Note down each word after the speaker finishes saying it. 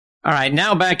All right,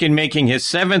 now back in making his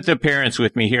 7th appearance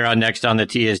with me here on Next on the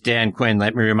Tee is Dan Quinn.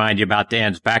 Let me remind you about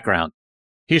Dan's background.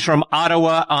 He's from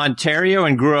Ottawa, Ontario,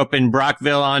 and grew up in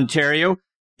Brockville, Ontario.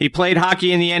 He played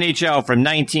hockey in the NHL from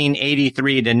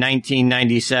 1983 to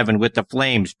 1997 with the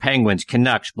Flames, Penguins,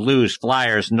 Canucks, Blues,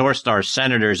 Flyers, North Stars,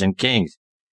 Senators, and Kings.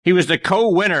 He was the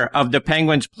co-winner of the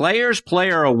Penguins Players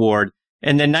Player Award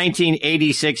in the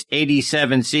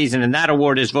 1986-87 season, and that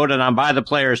award is voted on by the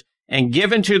players and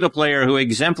given to the player who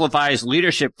exemplifies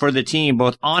leadership for the team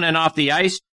both on and off the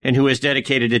ice and who is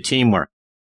dedicated to teamwork.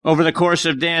 Over the course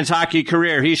of Dan's hockey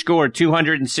career, he scored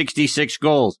 266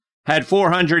 goals, had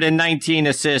 419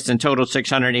 assists, and totaled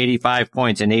 685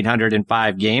 points in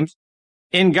 805 games.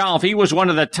 In golf, he was one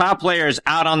of the top players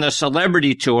out on the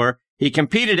Celebrity Tour. He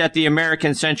competed at the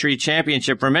American Century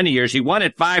Championship for many years. He won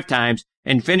it 5 times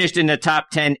and finished in the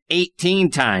top 10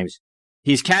 18 times.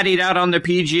 He's caddied out on the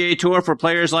PGA Tour for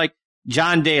players like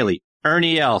John Daly,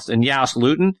 Ernie Els, and Yas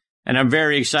Luton, and I'm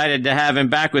very excited to have him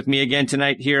back with me again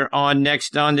tonight here on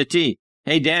Next on the Tee.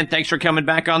 Hey, Dan, thanks for coming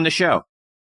back on the show.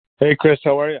 Hey, Chris,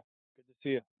 how are you? Good to see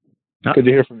you. Good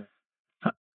to hear from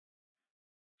you.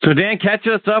 So, Dan, catch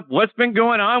us up. What's been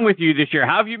going on with you this year?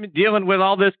 How have you been dealing with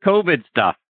all this COVID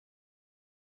stuff?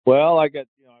 Well, I got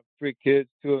I have 3 kids,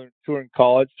 two are in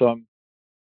college, so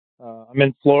I'm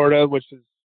in Florida, which is,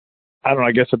 I don't know,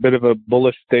 I guess a bit of a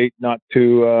bullish state, not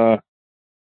too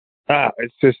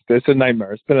it's a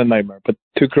nightmare. It's been a nightmare. But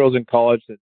 2 girls in college,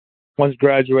 that one's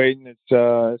graduating.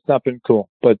 It's not been cool,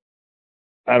 but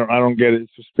I don't get it.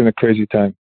 It's just been a crazy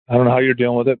time. I don't know how you're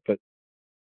dealing with it, but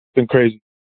it's been crazy.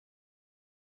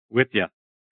 With you.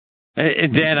 Hey,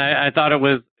 Dan, I thought it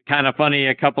was kind of funny.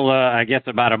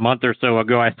 About a month or so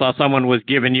ago, I saw someone was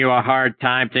giving you a hard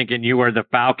time thinking you were the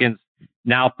Falcons'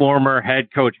 now former head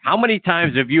coach. How many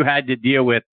times have you had to deal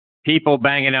with people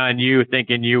banging on you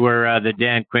thinking you were the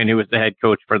Dan Quinn who was the head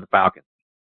coach for the Falcons?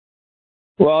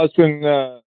 Well, it's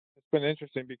been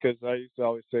interesting because I used to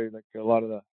always say, like, a lot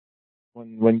of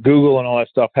when Google and all that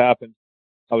stuff happened,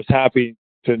 I was happy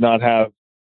to not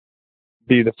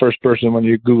be the first person when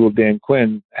you Google Dan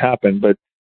Quinn happened, but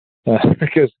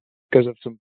because of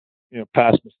some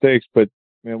past mistakes. But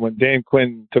when Dan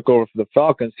Quinn took over for the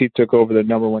Falcons, he took over the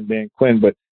number 1 Dan Quinn.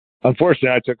 But unfortunately,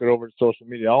 I took it over to social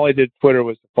media. All I did Twitter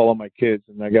was to follow my kids,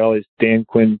 and I got all these Dan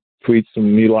Quinn tweets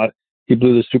from me. He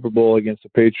blew the Super Bowl against the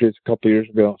Patriots a couple of years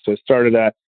ago, so it started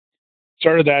that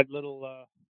little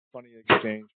funny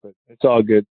exchange. But it's all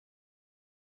good.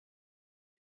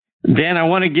 Dan, I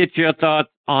want to get your thoughts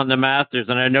on the Masters,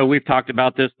 and I know we've talked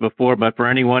about this before, but for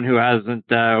anyone who wasn't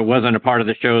a part of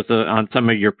the shows on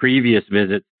some of your previous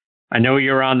visits, I know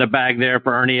you were on the bag there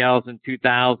for Ernie Els in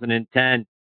 2010.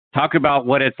 Talk about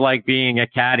what it's like being a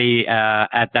caddy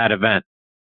at that event.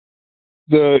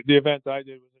 The event I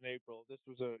did was in April. This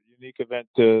was a unique event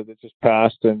that just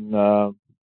passed, and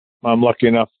I'm lucky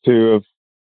enough to have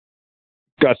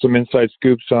got some inside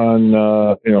scoops on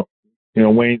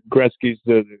Wayne Gretzky's.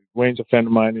 Wayne's a friend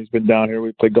of mine. He's been down here.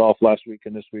 We played golf last week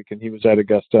and this week, and he was at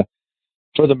Augusta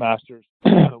for the Masters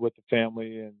with the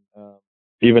family. And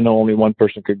even though only one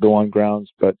person could go on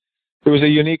grounds, but it was a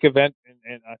unique event.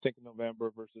 And I think in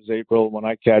November versus April, when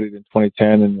I caddied in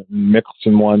 2010, and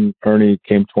Mickelson won, Ernie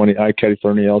came 20. I caddied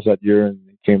for Ernie Els that year, and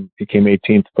he came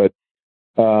 18th. But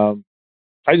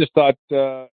I just thought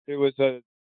it was a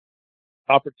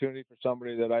opportunity for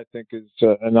somebody that I think is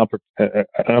an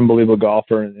unbelievable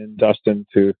golfer in Dustin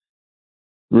to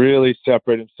really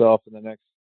separate himself in the next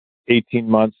 18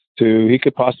 months. He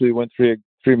could possibly win three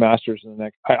Masters in the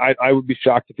next. I would be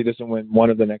shocked if he doesn't win one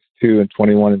of the next 2 in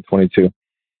 21 and 22.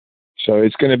 So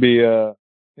it's going to be a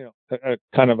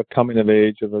kind of a coming of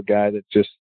age of a guy that just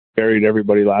buried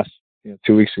everybody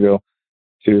 2 weeks ago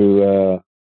to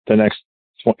the next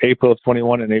April of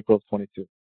 21 and April of 22.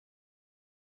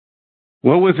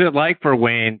 What was it like for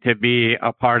Wayne to be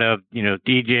a part of,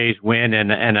 DJ's win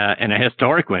and a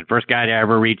historic win? First guy to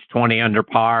ever reach 20 under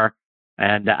par,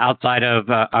 and outside of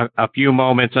a few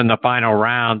moments in the final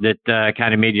round that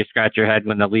kind of made you scratch your head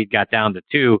when the lead got down to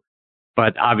 2.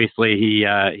 But obviously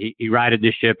he righted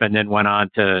the ship and then went on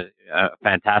to a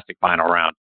fantastic final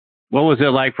round. What was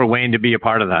it like for Wayne to be a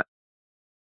part of that?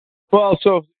 Well,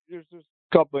 so there's a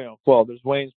couple, there's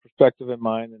Wayne's perspective and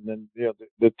mine, and then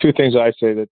the 2 things I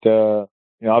say that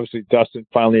obviously Dustin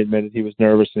finally admitted he was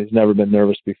nervous, and he's never been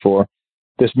nervous before.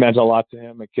 This meant a lot to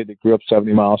him, a kid that grew up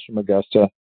 70 miles from Augusta,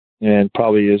 and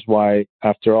probably is why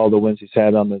after all the wins he's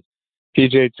had on the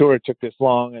PGA Tour, it took this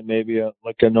long, and maybe a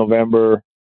November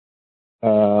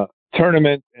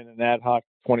tournament in an ad hoc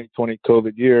 2020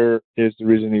 COVID year is the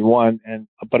reason he won.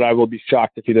 But I will be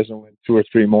shocked if he doesn't win 2 or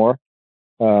 3 more.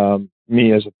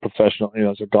 me as a professional,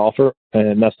 as a golfer,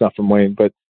 and that's not from Wayne.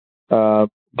 But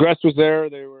Gretz was there.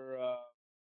 They were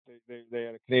they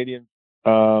had a Canadian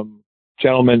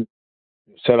gentleman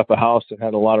set up a house that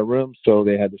had a lot of rooms, so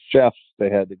they had the chefs, they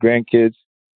had the grandkids,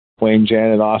 Wayne,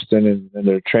 Janet, Austin, and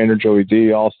their trainer Joey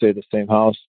D all stayed at the same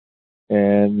house,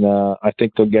 and I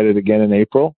think they'll get it again in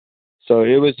April. So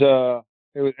it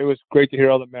was great to hear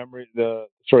all the memories, the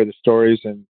stories,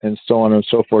 and so on and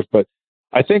so forth. But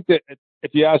I think that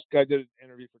if you ask, I did an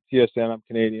interview for TSN, I'm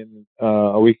Canadian,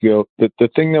 a week ago. The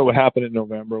thing that would happen in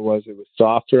November was it was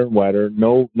softer and wetter,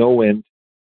 no wind,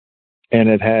 and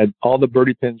it had all the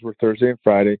birdie pins were Thursday and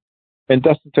Friday, and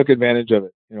Dustin took advantage of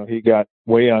it. He got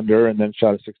way under and then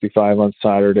shot a 65 on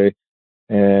Saturday,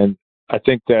 and I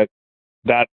think that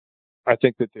the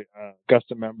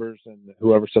Augusta members and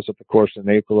whoever sets up the course in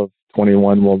April of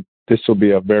 21 this will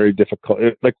be a very difficult,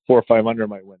 like 4 or 5 under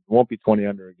might win. It won't be 20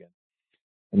 under again.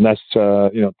 And that's,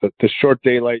 the short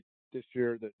daylight this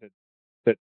year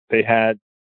that they had,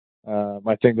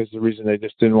 I think is the reason they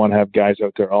just didn't want to have guys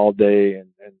out there all day, and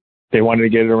they wanted to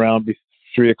get it around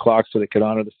 3 o'clock so they could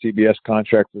honor the CBS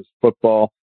contract with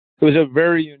football. It was a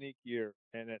very unique year,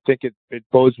 and I think it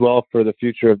bodes well for the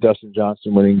future of Dustin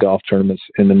Johnson winning golf tournaments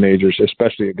in the majors,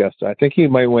 especially Augusta. I think he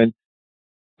might win.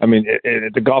 I mean,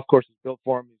 the golf course is built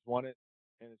for him. He's won it,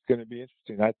 and it's going to be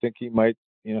interesting. I think he might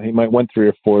win 3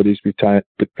 or 4 of these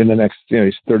in the next,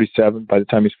 he's 37 by the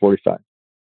time he's 45.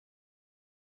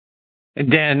 And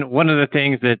Dan, one of the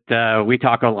things that we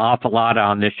talk an awful lot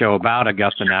on this show about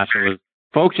Augusta National is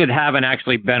folks that haven't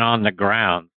actually been on the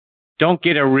ground don't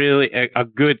get a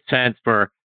good sense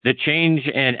for the change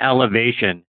in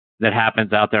elevation that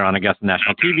happens out there on Augusta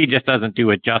National. TV just doesn't do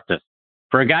it justice.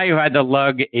 For a guy who had to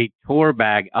lug a tour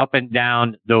bag up and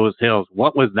down those hills,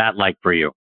 what was that like for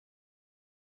you?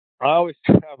 I've always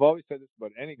said this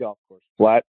about any golf course,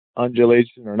 flat,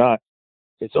 undulation or not.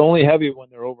 It's only heavy when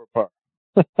they're over par.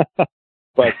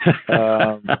 But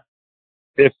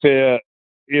if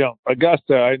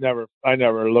Augusta, I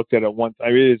never looked at it once. I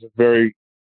mean, it is a very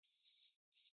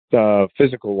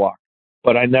physical walk,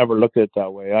 but I never looked at it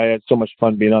that way. I had so much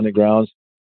fun being on the grounds.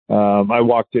 I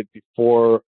walked it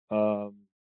before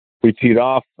we teed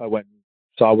off. I went and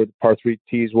saw where the par 3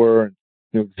 tees were and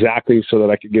knew exactly, so that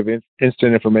I could give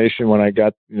instant information when I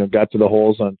got to the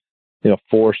holes on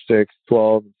 4, 6,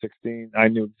 12, and 16. I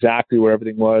knew exactly where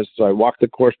everything was, so I walked the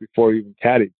course before even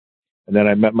caddied, and then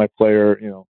I met my player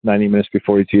 90 minutes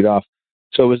before he teed off.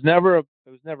 So it was never an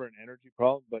energy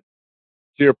problem. But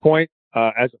to your point,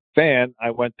 as a fan, I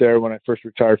went there when I first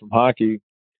retired from hockey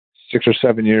 6 or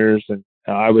 7 years, and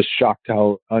I was shocked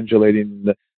how undulating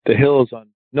the hills on.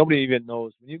 Nobody even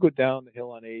knows when you go down the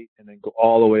hill on 8 and then go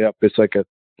all the way up. It's like a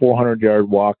 400-yard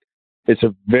walk. It's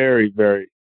a very,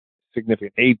 very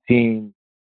significant 18,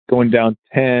 going down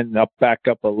 10, back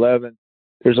up 11.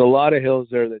 There's a lot of hills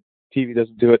there that TV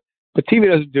doesn't do it, but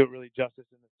TV doesn't do it really justice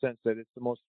in the sense that it's the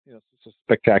most, it's a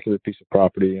spectacular piece of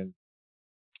property, and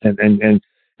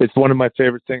it's one of my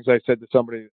favorite things. I said to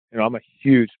somebody, I'm a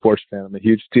huge sports fan. I'm a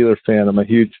huge Steeler fan. I'm a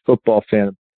huge football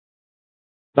fan.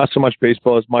 Not so much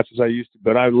baseball as much as I used to,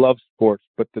 but I love sports.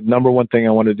 But the number one thing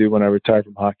I want to do when I retire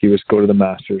from hockey was go to the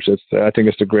Masters. I think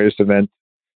it's the greatest event.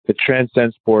 It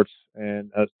transcends sports, and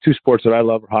 2 sports that I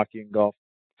love are hockey and golf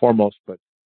foremost. But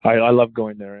I love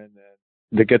going there, and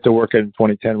to get to work in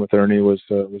 2010 with Ernie was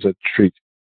a treat.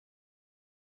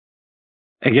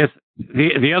 I guess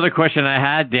the other question I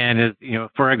had, Dan, is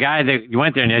for a guy that you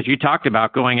went there, and as you talked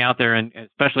about going out there and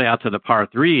especially out to the par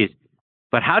 3s,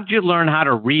 but how did you learn how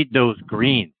to read those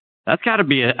greens? That's got to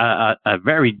be a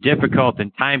very difficult and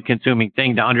time-consuming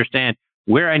thing to understand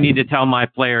where I need to tell my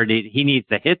player that he needs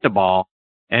to hit the ball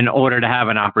in order to have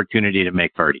an opportunity to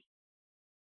make birdie.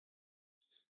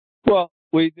 Well,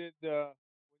 we did. When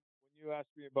you asked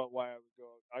me about why I would go,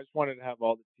 I just wanted to have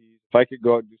all the tees. If I could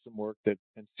go out and do some work and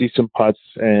see some putts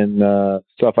and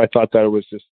stuff, I thought that it was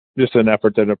just an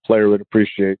effort that a player would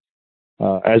appreciate.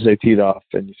 As they teed off,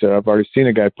 and you said, I've already seen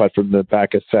a guy putt from the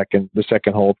back of the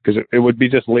second hole, because it would be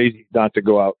just lazy not to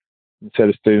go out instead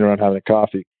of sitting around having a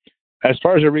coffee. As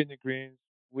far as reading the greens,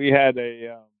 we had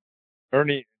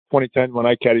Ernie 2010 when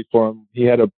I caddied for him. We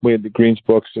had the greens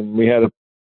books, and we had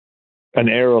an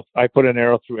arrow. I put an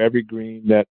arrow through every green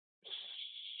that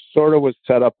sort of was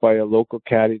set up by a local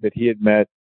caddy that he had met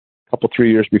a couple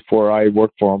 3 years before I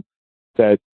worked for him.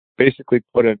 That basically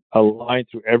put a line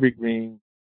through every green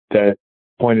that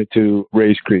pointed to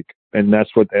Rays Creek, and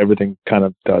that's what everything kind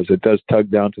of does. It does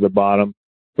tug down to the bottom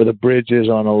where the bridge is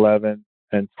on 11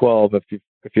 and 12.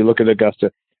 If you look at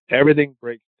Augusta, everything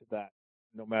breaks to that,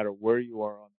 no matter where you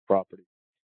are on the property.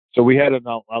 So we had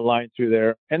a line through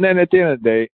there, and then at the end of the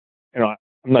day,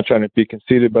 I'm not trying to be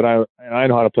conceited, but I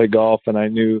know how to play golf, and I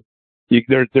knew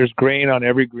there's grain on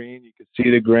every green. You could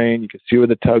see the grain, you could see where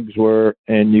the tugs were,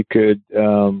 and you could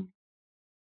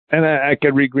and I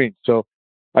could read green. So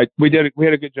we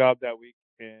had a good job that week,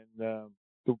 and the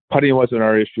putting wasn't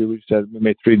our issue. We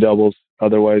made 3 doubles.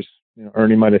 Otherwise,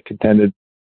 Ernie might have contended.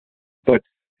 But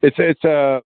it's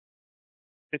a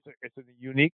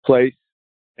unique place,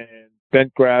 and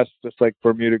bent grass, just like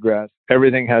Bermuda grass,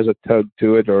 everything has a tug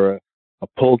to it or a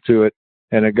pull to it.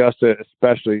 And Augusta,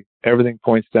 especially, everything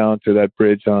points down to that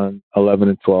bridge on 11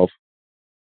 and 12.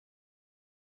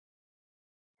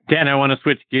 Dan, I want to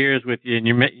switch gears with you. And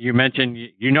you mentioned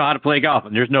you know how to play golf,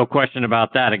 and there's no question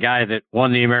about that. A guy that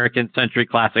won the American Century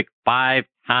Classic 5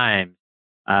 times,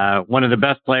 one of the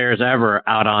best players ever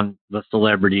out on the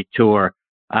Celebrity Tour.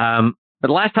 But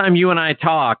last time you and I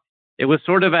talked, it was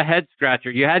sort of a head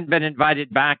scratcher. You hadn't been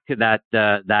invited back to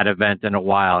that event in a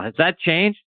while. Has that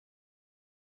changed?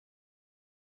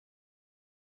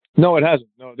 No, it hasn't.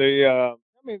 No,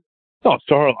 no,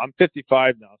 so I'm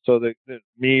 55 now. So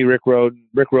me, Rick Rhoden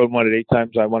won it 8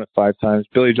 times. I won it 5 times.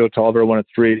 Billy Joe Tolliver won it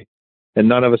 3, and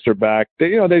none of us are back.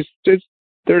 They're it's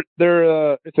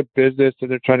a business,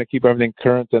 and they're trying to keep everything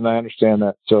current, and I understand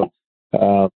that. So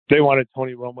they wanted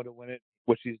Tony Romo to win it,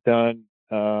 which he's done.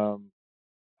 I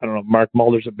don't know. Mark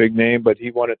Mulder's a big name, but he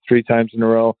won it 3 times in a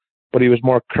row. But he was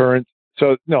more current.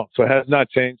 So no, so it has not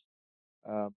changed.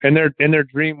 In their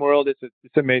dream world,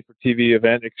 it's a made-for-TV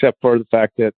event, except for the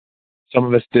fact that some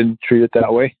of us didn't treat it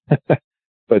that way.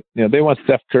 But they want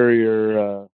Steph Curry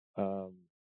or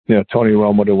Tony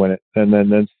Romo to win it, and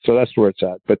then so that's where it's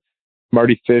at. But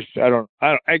Marty Fish, I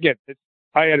get it.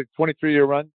 I had a 23-year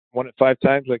run, won it 5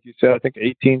 times, like you said. I think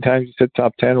 18 times you said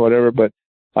top 10, whatever. But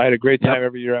I had a great time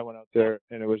every year I went out there,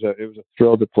 and it was a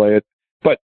thrill to play it.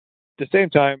 But at the same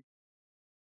time,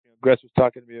 Gretz was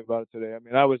talking to me about it today. I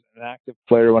mean, I was an active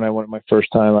player when I won it my first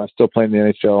time. I was still playing the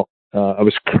NHL. I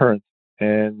was current,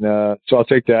 and so I'll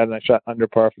take that. And I shot under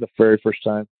par for the very first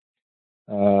time.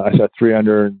 I shot 3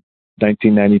 under in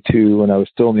 1992 when I was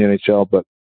still in the NHL. But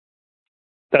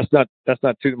that's not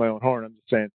tooting my own horn. I'm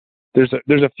just saying there's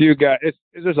a few guys.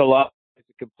 There's a lot that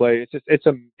can play.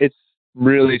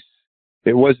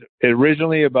 It was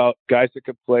originally about guys that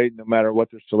could play no matter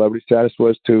what their celebrity status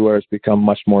was, to where it's become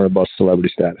much more about celebrity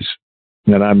status.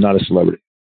 And I'm not a celebrity.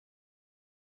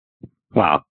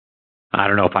 Wow. I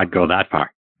don't know if I'd go that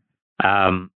far.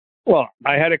 Well,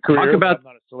 I had a career, but I'm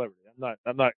not a celebrity.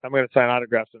 I'm going to sign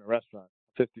autographs in a restaurant.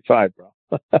 55, bro.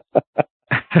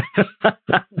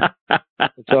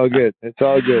 It's all good. It's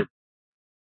all good.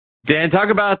 Dan,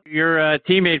 talk about your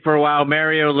teammate for a while,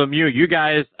 Mario Lemieux. You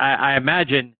guys, I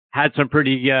imagine, had some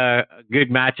pretty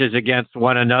good matches against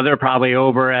one another, probably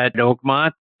over at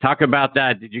Oakmont. Talk about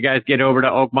that. Did you guys get over to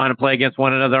Oakmont and play against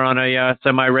one another on a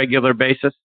semi-regular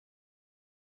basis?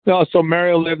 No, so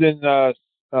Mario lived in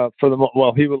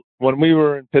when we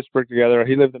were in Pittsburgh together,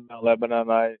 he lived in Mount Lebanon.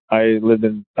 I lived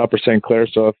in Upper St. Clair,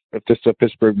 so if this is a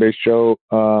Pittsburgh-based show.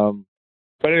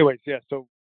 But anyways, yeah, so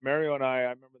Mario and I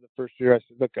remember the first year I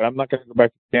said, look, I'm not going to go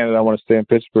back to Canada. I want to stay in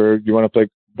Pittsburgh. You want to play?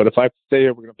 But if I stay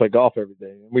here, we're going to play golf every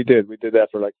day. And we did. We did that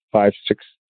for like 5, 6,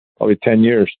 probably 10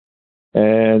 years.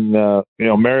 And,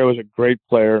 Mario was a great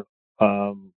player.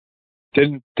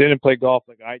 Didn't play golf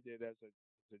like I did as a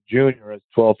junior, as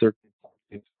 12, 13,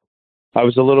 14. I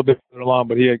was a little bit further along,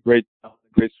 but he had great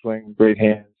swing, great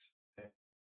hands.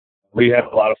 We had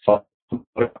a lot of fun.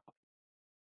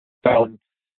 A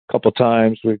couple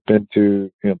times we've been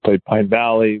to, played Pine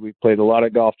Valley. We played a lot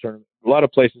of golf tournaments, a lot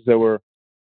of places that were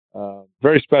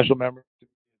very special memories,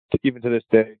 even to this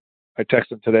day. I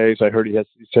texted him today, so I heard he had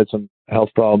some health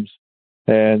problems.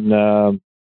 And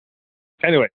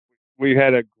anyway, we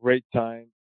had a great time.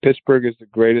 Pittsburgh is the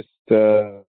greatest.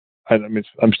 I'm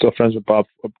still friends with Bob.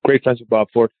 Great friends with Bob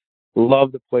Ford.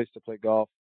 Love the place to play golf.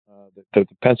 The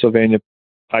Pennsylvania,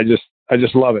 I just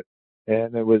love it.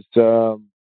 And it was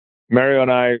Mario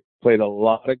and I played a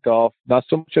lot of golf, not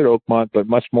so much at Oakmont, but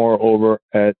much more over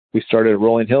we started at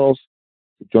Rolling Hills.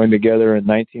 We joined together in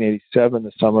 1987.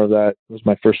 The summer of that was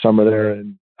my first summer there.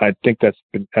 And I think I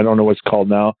don't know what it's called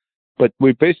now, but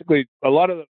we basically, most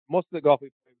of the golf we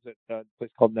played was at a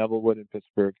place called Nevillewood in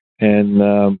Pittsburgh.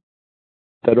 And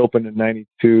that opened in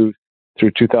 92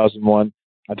 through 2001.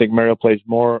 I think Mario plays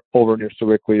more over near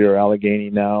Sewickley or Allegheny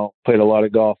now. Played a lot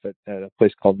of golf at a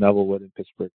place called Nevillewood in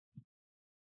Pittsburgh.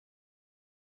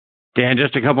 Dan,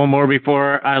 just a couple more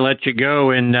before I let you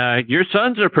go. And your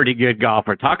son's a pretty good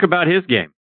golfer. Talk about his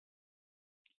game.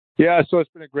 Yeah, so it's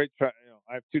been a great try.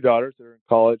 I have 2 daughters that are in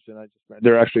college, and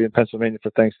they're actually in Pennsylvania for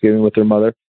Thanksgiving with their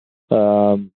mother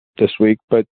this week.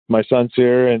 But my son's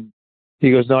here, and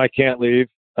he goes, "No, I can't leave."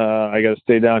 I got to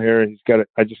stay down here.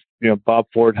 Bob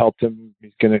Ford helped him.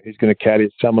 He's gonna caddy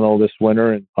at Seminole this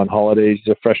winter and on holidays.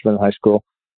 He's a freshman in high school.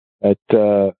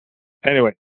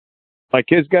 Anyway, my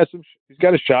kid's he's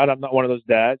got a shot. I'm not one of those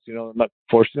dads, I'm not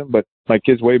forcing him, but my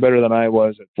kid's way better than I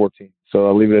was at 14. So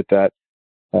I'll leave it at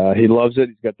that. He loves it.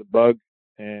 He's got the bug,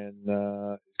 and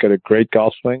he's got a great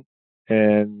golf swing,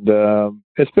 and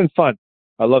it's been fun.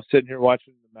 I love sitting here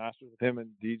watching the Masters with him and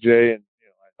DJ, and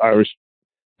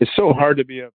it's so hard to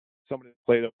be somebody that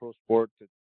played a pro sport to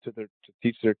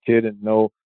teach their kid and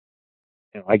know.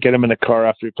 I get him in the car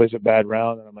after he plays a bad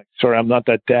round, and I'm like, sorry, I'm not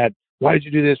that dad. Why did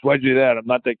you do this? Why did you do that? I'm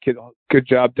not that kid. Oh, good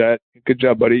job, Dad. Good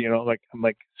job, buddy. I'm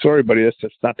like, sorry, buddy. That's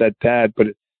just not that dad.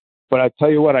 But I tell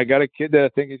you what, I got a kid that I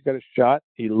think he's got a shot.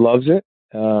 He loves it.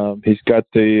 He's got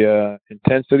the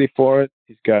intensity for it.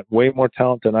 He's got way more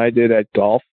talent than I did at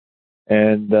golf,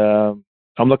 and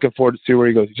I'm looking forward to see where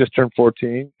he goes. He just turned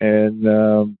 14, and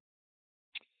so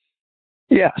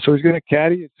he's going to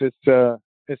caddy. It's a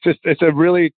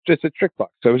trick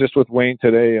box. I was just with Wayne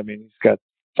today. I mean, he's got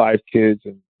 5 kids,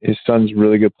 and his son's a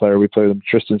really good player. We play with him.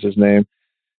 Tristan's his name.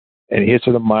 And he hits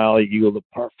with a mile. He eagled a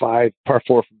par 4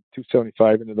 from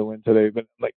 275 into the wind today. But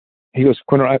he goes,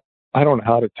 Quinn, I don't know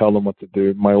how to tell them what to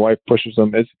do. My wife pushes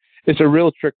them. It's a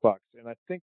real trick box. And I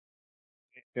think,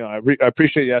 I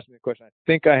appreciate you asking me the question. I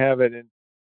think I have it in.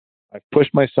 I've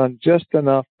pushed my son just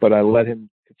enough, but I let him.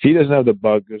 If he doesn't have the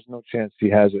bug, there's no chance he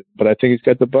has it. But I think he's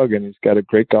got the bug, and he's got a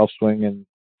great golf swing. And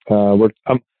I'm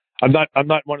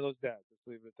not one of those dads. Let's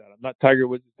leave it at that. I'm not Tiger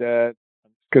Woods' dad.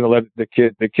 I'm just gonna let the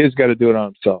kid's got to do it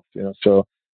on himself. So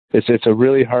it's a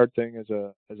really hard thing as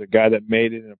a guy that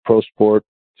made it in a pro sport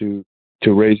to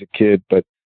raise a kid. But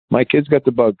my kid's got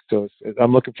the bug, so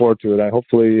I'm looking forward to it. I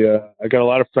got a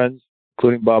lot of friends,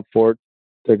 including Bob Ford.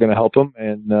 They're going to help him,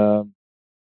 and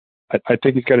I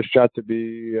think he's got a shot to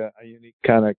be a unique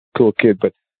kind of cool kid.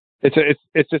 But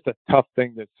it's just a tough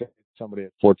thing to say to somebody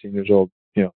at 14 years old.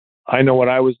 I know what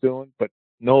I was doing, but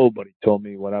nobody told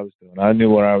me what I was doing. I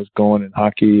knew where I was going in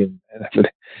hockey and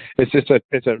everything. It's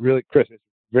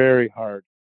very hard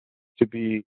to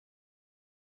be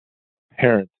a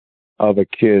parent of a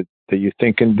kid that you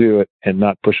think can do it and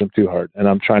not push them too hard. And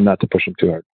I'm trying not to push them too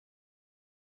hard.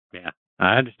 Yeah,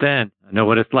 I understand. I know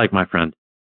what it's like, my friend.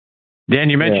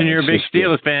 Dan, you mentioned you're a big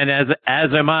Steelers fan, as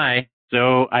am I.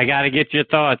 So I got to get your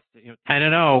thoughts.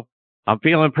 10-0. I'm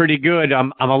feeling pretty good.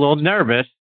 I'm a little nervous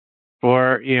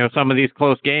for some of these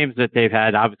close games that they've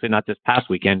had. Obviously not this past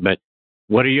weekend, but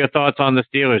what are your thoughts on the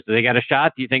Steelers? Do they got a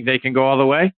shot? Do you think they can go all the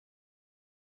way?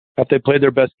 Have they played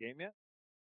their best game yet?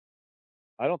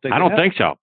 I don't think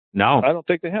so. No. I don't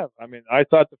think they have. I mean, I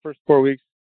thought the first 4 weeks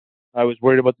I was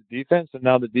worried about the defense, and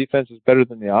now the defense is better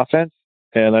than the offense.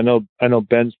 And I know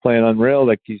Ben's playing unreal.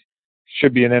 Like, he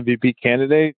should be an MVP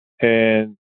candidate.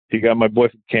 And you got my boy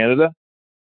from Canada.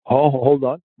 Oh, hold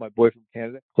on. My boy from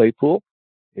Canada, Claypool.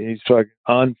 He's fucking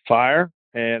on fire.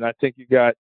 And I think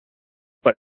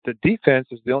but the defense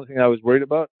is the only thing I was worried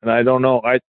about. And I don't know.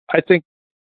 I think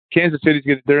Kansas City's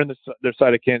they're in their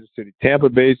side of Kansas City. Tampa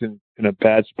Bay's in a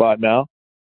bad spot now.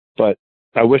 But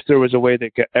I wish there was a way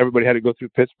that everybody had to go through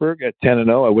Pittsburgh at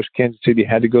 10-0. I wish Kansas City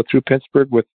had to go through Pittsburgh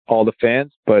with all the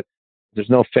fans, but there's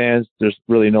no fans. There's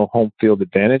really no home field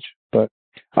advantage. But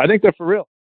I think they're for real.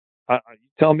 You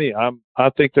tell me. I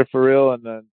think they're for real, and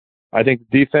then I think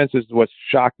the defense is what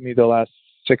shocked me the last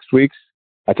 6 weeks.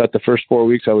 I thought the first 4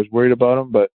 weeks I was worried about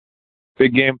them, but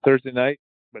big game Thursday night.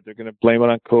 But they're going to blame it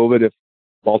on COVID if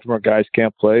Baltimore guys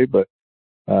can't play. But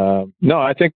no,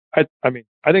 I think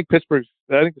Pittsburgh's.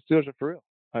 I think the Steelers are for real.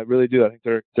 I really do. I think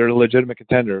they're a legitimate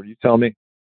contender. You tell me.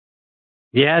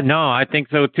 Yeah, no, I think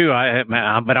so too.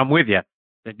 But I'm with you.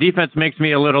 The defense makes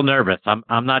me a little nervous.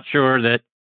 I'm not sure that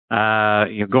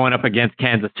going up against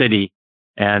Kansas City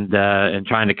and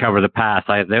trying to cover the pass.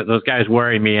 Those guys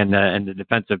worry me in the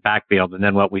defensive backfield. And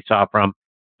then what we saw from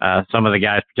some of the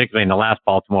guys, particularly in the last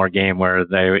Baltimore game, where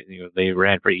they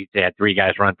had 3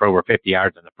 guys run for over 50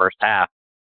 yards in the first half.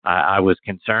 I was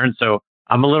concerned. So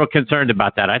I'm a little concerned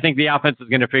about that. I think the offense is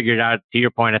going to figure it out. To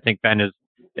your point, I think Ben is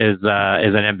an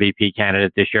MVP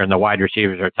candidate this year, and the wide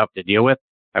receivers are tough to deal with.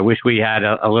 I wish we had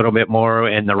a little bit more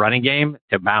in the running game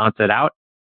to balance it out.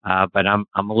 But I'm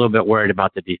a little bit worried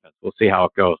about the defense. We'll see how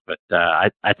it goes. But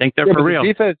I think they're for real.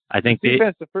 Defense, I think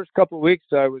the first couple of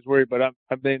weeks I was worried, but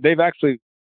they're actually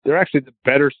the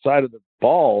better side of the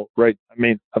ball, right? I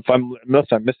mean, unless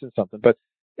I'm missing something, but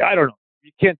I don't know.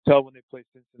 You can't tell when they play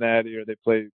Cincinnati or they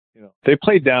play. They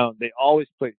play down. They always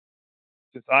play.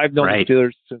 Since I've known the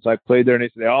Steelers, since I played there,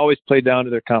 they always play down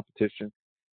to their competition.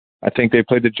 I think they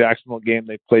played the Jacksonville game.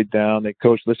 They played down. They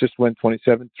coached, let's just win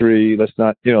 27-3. Let's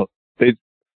not, they're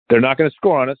not going to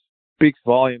score on us. speaks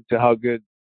volume to how good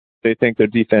they think their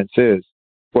defense is.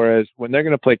 Whereas when they're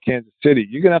going to play Kansas City,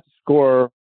 you're going to have to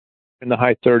score in the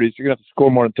high 30s. You're going to have to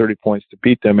score more than 30 points to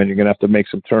beat them, and you're going to have to make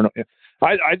some turnovers.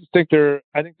 I just think they're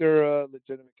a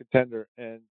legitimate contender,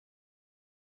 and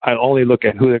I only look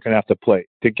at who they're going to have to play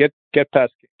to get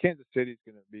past Kansas City. Is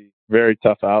going to be very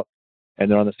tough out, and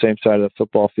they're on the same side of the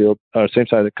football field, or same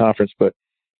side of the conference. But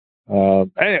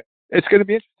anyway, it's going to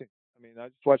be interesting. I mean, I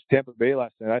just watched Tampa Bay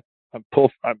last night. I'm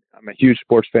a huge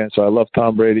sports fan, so I love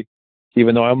Tom Brady,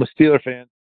 even though I'm a Steeler fan.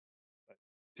 But,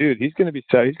 dude, he's going to be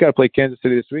he's got to play Kansas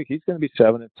City this week. He's going to be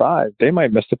 7-5. They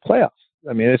might miss the playoffs.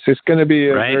 I mean, it's just going to be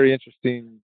a very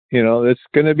interesting. It's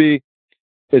going to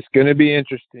be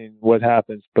interesting what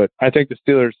happens. But I think the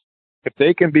Steelers, if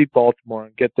they can beat Baltimore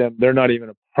and get them, they're not even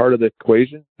a part of the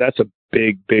equation. That's a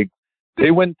big.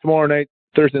 They win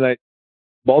Thursday night.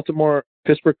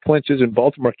 Pittsburgh clinches, and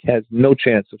Baltimore has no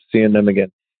chance of seeing them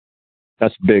again.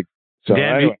 That's big. So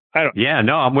anyway, I don't. Yeah,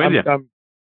 no, I'm with you.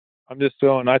 I'm just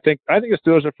throwing. I think the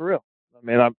Steelers are for real. I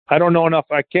mean, I don't know enough.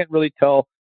 I can't really tell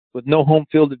with no home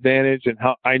field advantage, and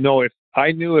how I know if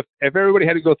everybody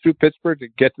had to go through Pittsburgh to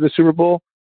get to the Super Bowl,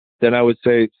 then I would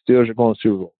say Steelers are going to the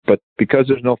Super Bowl. But because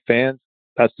there's no fans,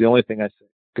 that's the only thing I say.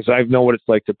 Because I know what it's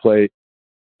like to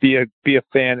be a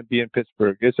fan and be in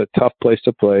Pittsburgh. It's a tough place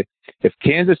to play. If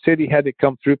Kansas City had to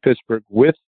come through Pittsburgh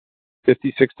with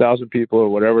 56,000 people or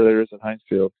whatever there is at Heinz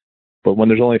Field, but when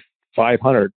there's only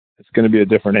 500, it's going to be a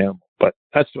different animal. But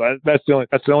that's the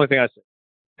only thing I say.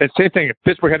 And same thing, if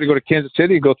Pittsburgh had to go to Kansas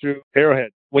City and go through Arrowhead,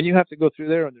 when you have to go through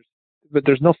there, but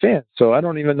there's no fans, so I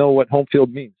don't even know what home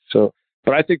field means. So,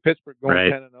 but I think Pittsburgh going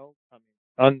 10-0, I mean,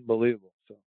 unbelievable.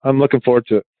 So I'm looking forward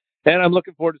to it, and I'm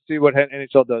looking forward to see what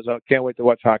NHL does. I can't wait to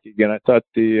watch hockey again. I thought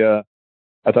the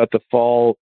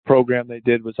fall program they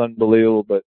did was unbelievable,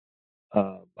 but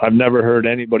I've never heard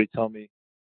anybody tell me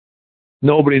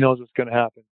nobody knows what's going to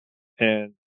happen,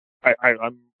 and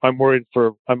I'm worried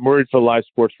for live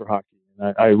sports for hockey.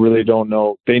 I really don't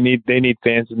know. They need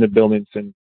fans in the buildings,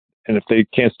 and if they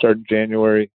can't start in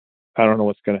January, I don't know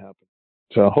what's going to happen.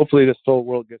 So hopefully this whole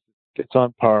world gets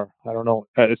on par. I don't know.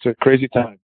 It's a crazy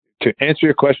time. To answer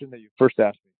your question that you first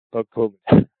asked me about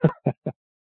COVID.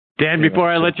 Dan, before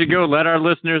I let you go, let our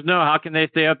listeners know, how can they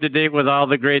stay up to date with all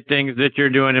the great things that you're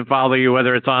doing and follow you,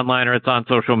 whether it's online or it's on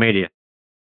social media?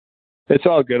 It's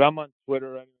all good. I'm on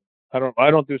Twitter. I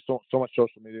don't do so much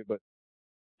social media, but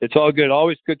it's all good.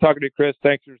 Always good talking to you, Chris.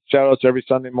 Thanks for shout-outs every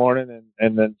Sunday morning,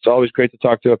 and then it's always great to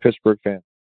talk to a Pittsburgh fan.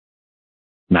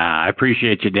 I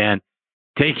appreciate you, Dan.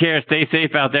 Take care. Stay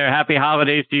safe out there. Happy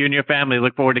holidays to you and your family.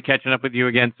 Look forward to catching up with you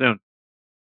again soon.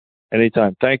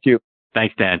 Anytime. Thank you.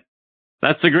 Thanks, Dan.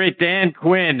 That's the great Dan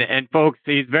Quinn. And, folks,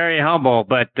 he's very humble,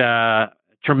 but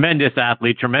tremendous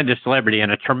athlete, tremendous celebrity,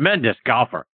 and a tremendous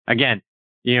golfer. Again,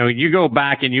 you go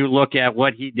back and you look at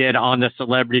what he did on the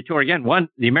Celebrity Tour. Again, won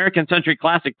the American Century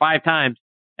Classic 5 times.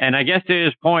 And I guess to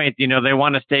his point, they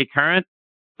want to stay current.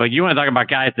 But you want to talk about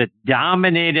guys that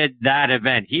dominated that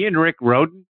event. He and Rick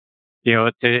Rhoden,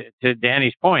 to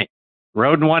Danny's point,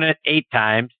 Rhoden won it 8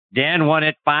 times. Dan won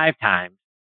it 5 times.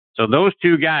 So those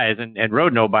two guys, and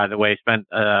Rhoden, by the way, spent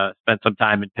some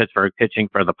time in Pittsburgh pitching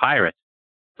for the Pirates.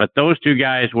 But those two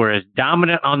guys were as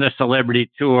dominant on the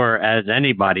Celebrity Tour as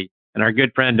anybody. And our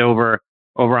good friend over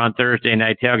on Thursday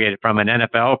Night Tailgate, from an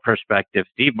NFL perspective,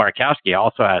 Steve Markowski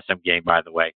also has some game, by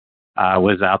the way,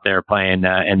 was out there playing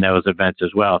in those events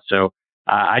as well. So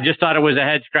I just thought it was a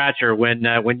head scratcher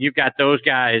when you've got those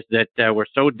guys that were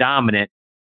so dominant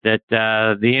that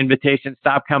the invitations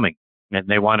stopped coming, and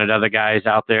they wanted other guys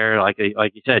out there, like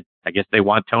you said. I guess they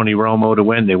want Tony Romo to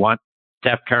win. They want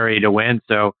Steph Curry to win.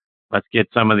 So let's get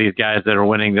some of these guys that are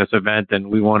winning this event,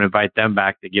 and we won't invite them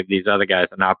back to give these other guys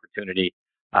an opportunity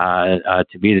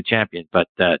to be the champion. But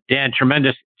Dan,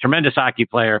 tremendous hockey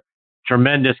player,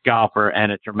 tremendous golfer,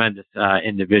 and a tremendous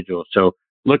individual. So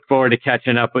look forward to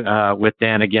catching up with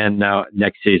Dan again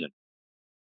next season.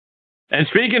 And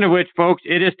speaking of which, folks,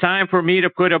 it is time for me to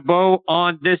put a bow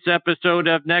on this episode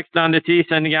of Next on the Tee,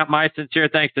 sending out my sincere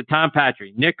thanks to Tom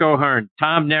Patry, Nick O'Hearn,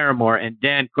 Tom Naramore, and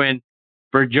Dan Quinn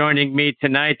for joining me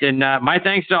tonight. And my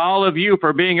thanks to all of you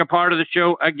for being a part of the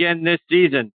show again this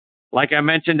season. Like I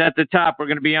mentioned at the top, we're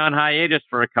going to be on hiatus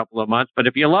for a couple of months. But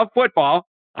if you love football,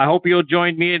 I hope you'll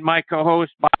join me and my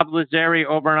co-host Bob Lazzari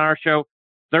over on our show,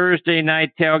 Thursday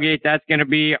Night Tailgate. That's going to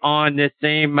be on the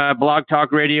same Blog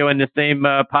Talk Radio and the same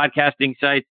podcasting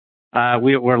site.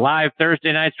 We're live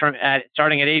Thursday nights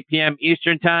starting at 8 p.m.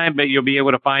 Eastern Time, but you'll be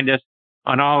able to find us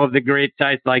on all of the great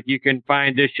sites like you can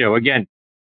find this show. Again,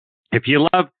 if you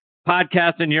love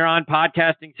podcasting, you're on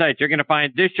podcasting sites, you're going to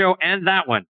find this show and that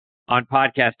one on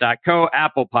podcast.co,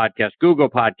 Apple Podcasts, Google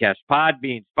Podcasts,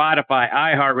 Podbean, Spotify,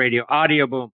 iHeartRadio,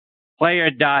 Audioboom,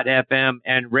 Player.fm,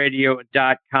 and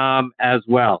Radio.com as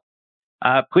well.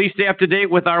 Please stay up to date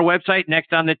with our website,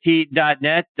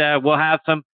 nextonthet.net. We'll have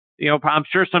some, I'm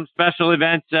sure some special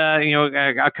events,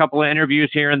 a couple of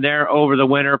interviews here and there over the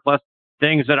winter, plus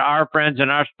things that our friends and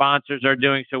our sponsors are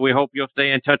doing. So we hope you'll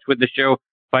stay in touch with the show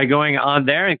by going on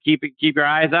there and keep your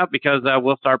eyes out, because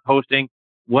we'll start posting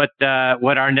what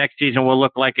our next season will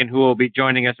look like and who will be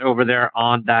joining us over there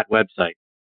on that website.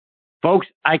 Folks,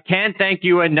 I can't thank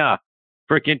you enough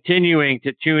for continuing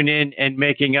to tune in and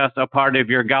making us a part of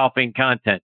your golfing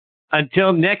content.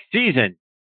 Until next season,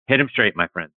 hit 'em straight, my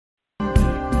friends.